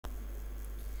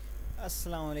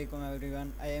Assalamu alaikum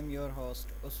everyone. I am your host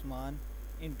Usman.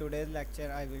 In today's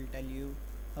lecture I will tell you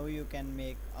how you can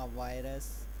make a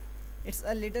virus. It's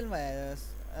a little virus,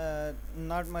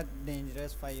 not much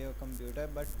dangerous for your computer,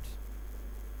 but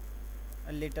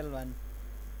a little one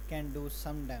can do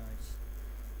some damage.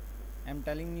 I'm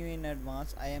telling you in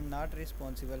advance, I am not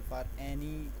responsible for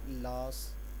any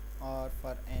loss or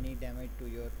for any damage to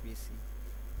your PC.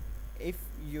 If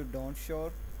you don't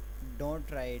sure, don't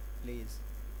try it please.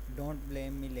 Don't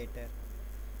blame me later.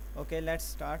 Okay, let's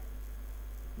start.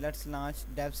 Let's launch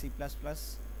dev C++.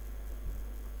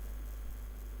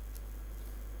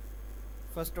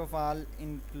 First of all,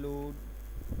 include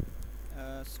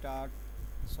start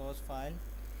source file,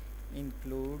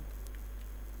 include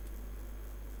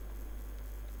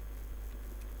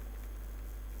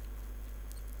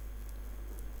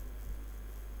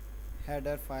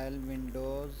header file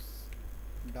windows.h.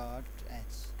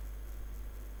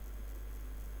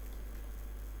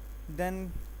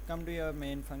 Then come to your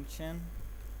main function.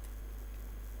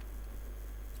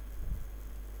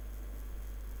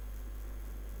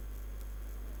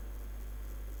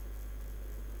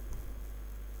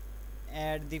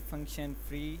 Add the function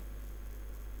free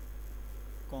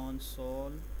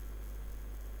console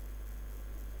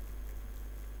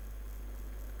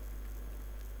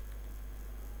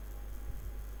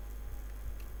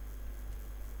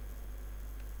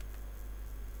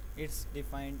it's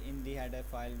defined in the header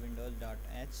file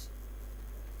windows.h.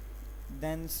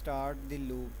 Then start the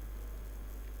loop.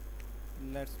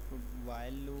 Let's put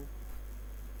while loop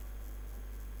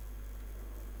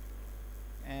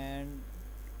and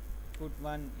put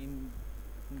one in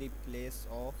the place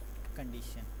of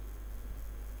condition.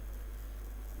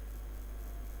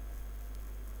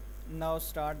 Now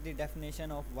start the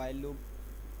definition of while loop.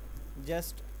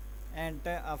 Just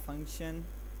enter a function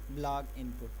block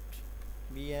input,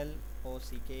 block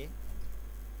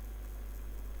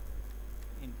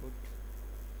input,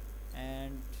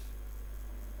 and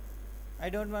I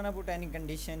don't wanna put any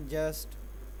condition, just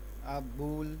a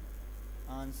bool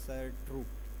answer true.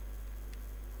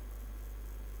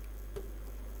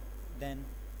 Then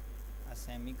a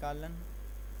semicolon,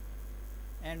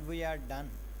 and we are done.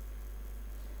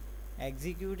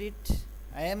 Execute it.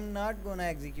 I am not gonna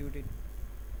execute it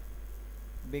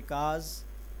because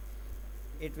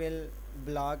it will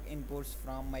block inputs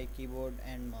from my keyboard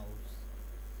and mouse,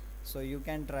 so you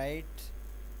can try it.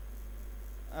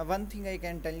 One thing I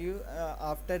can tell you,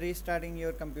 after restarting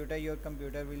your computer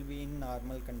will be in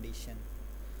normal condition.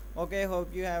 Okay,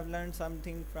 hope you have learned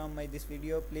something from this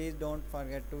video. Please don't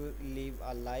forget to leave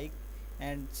a like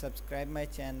and subscribe my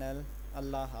channel.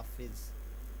 Allah Hafiz.